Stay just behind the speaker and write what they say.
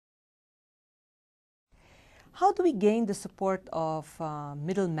How do we gain the support of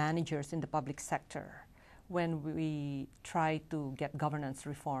middle managers in the public sector when we try to get governance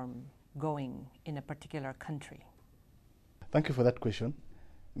reform going in a particular country? Thank you for that question.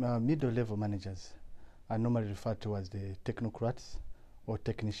 Middle-level managers are normally referred to as the technocrats or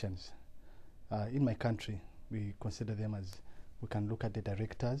technicians. In my country, we consider them as, we can look at the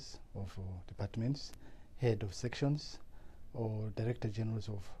directors of departments, head of sections, or director generals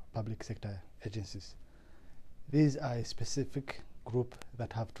of public sector agencies. These are a specific group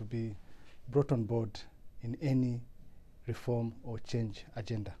that have to be brought on board in any reform or change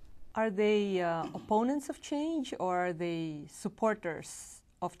agenda. Are they opponents of change, or are they supporters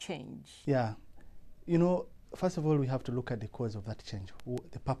of change? Yeah, you know, first of all, we have to look at the cause of that change,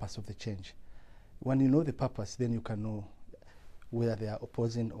 the purpose of the change. When you know the purpose, then you can know whether they are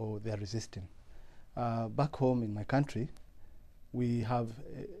opposing or they are resisting. Back home in my country, we are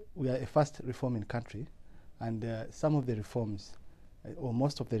a fast reforming country, and some of the reforms, or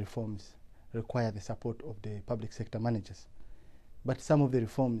most of the reforms, require the support of the public sector managers. But some of the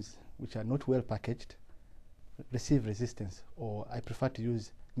reforms, which are not well packaged, receive resistance, or I prefer to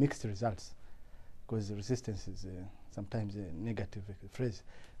use mixed results, because resistance is sometimes a negative phrase,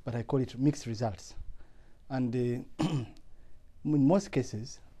 but I call it mixed results. And in most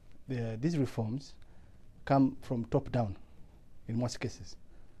cases, these reforms come from top down, in most cases.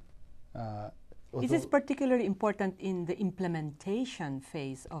 Is this particularly important in the implementation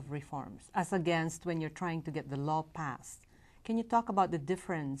phase of reforms, as against when you're trying to get the law passed? Can you talk about the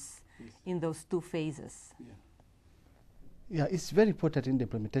difference in those two phases? Yeah, it's very important in the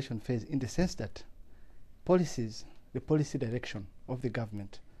implementation phase, in the sense that policies, the policy direction of the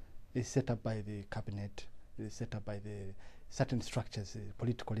government is set up by the cabinet, is set up by the certain structures,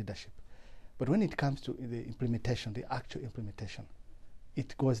 political leadership. But when it comes to the implementation, the actual implementation,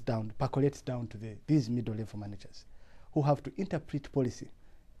 it goes down, percolates down to these middle-level managers who have to interpret policy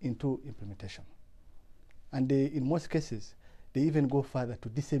into implementation. And in most cases, they even go further to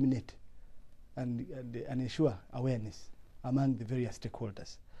disseminate and ensure awareness among the various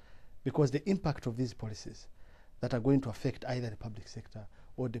stakeholders, because the impact of these policies that are going to affect either the public sector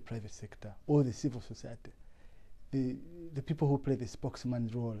or the private sector or the civil society, the people who play the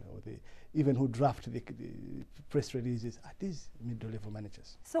spokesman role, or even who draft the press releases, are these middle-level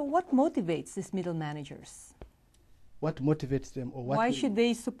managers. So what motivates these middle managers? What motivates them, or why should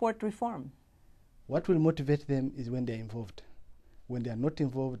they support reform? What will motivate them is when they are involved. When they are not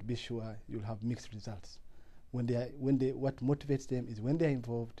involved, be sure you'll have mixed results. What motivates them is when they are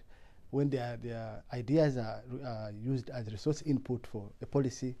involved, when their ideas are used as resource input for a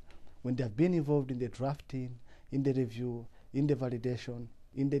policy, when they have been involved in the drafting, in the review, in the validation,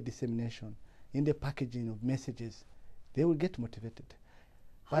 in the dissemination, in the packaging of messages, they will get motivated.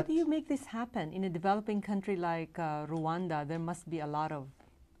 How do you make this happen? In a developing country like Rwanda, there must be a lot of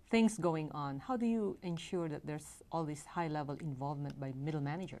things going on. How do you ensure that there's all this high-level involvement by middle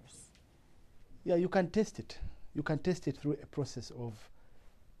managers? Yeah, you can test it. You can test it through a process of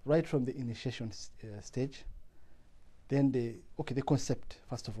right from the initiation stage, then the concept,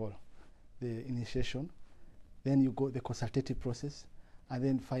 first of all, the initiation, then you go the consultative process, and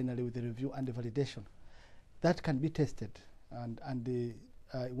then finally with the review and the validation. That can be tested, and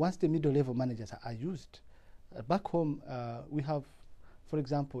once the middle-level managers are used, back home we have, for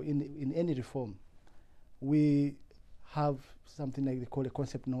example, in any reform, we have something like they call a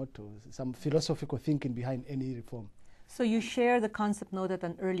concept note, or some philosophical thinking behind any reform. So you share the concept note at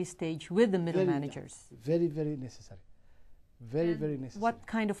an early stage with the middle managers? Very, very necessary. Very, very necessary. What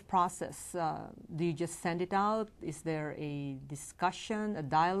kind of process? Do you just send it out? Is there a discussion, a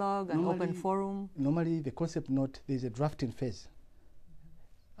dialogue, an open forum? Normally, the concept note, there's a drafting phase.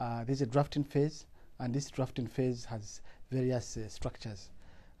 There's a drafting phase, and this drafting phase has various structures.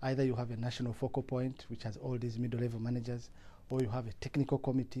 Either you have a national focal point, which has all these middle-level managers, or you have a technical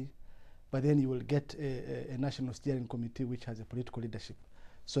committee, but then you will get a national steering committee, which has a political leadership.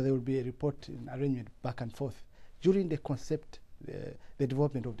 So there will be a report in arrangement back and forth during the concept, the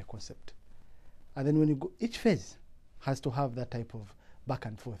development of the concept. And then when you go, each phase has to have that type of back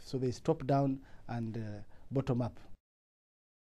and forth. So there's top-down and bottom-up.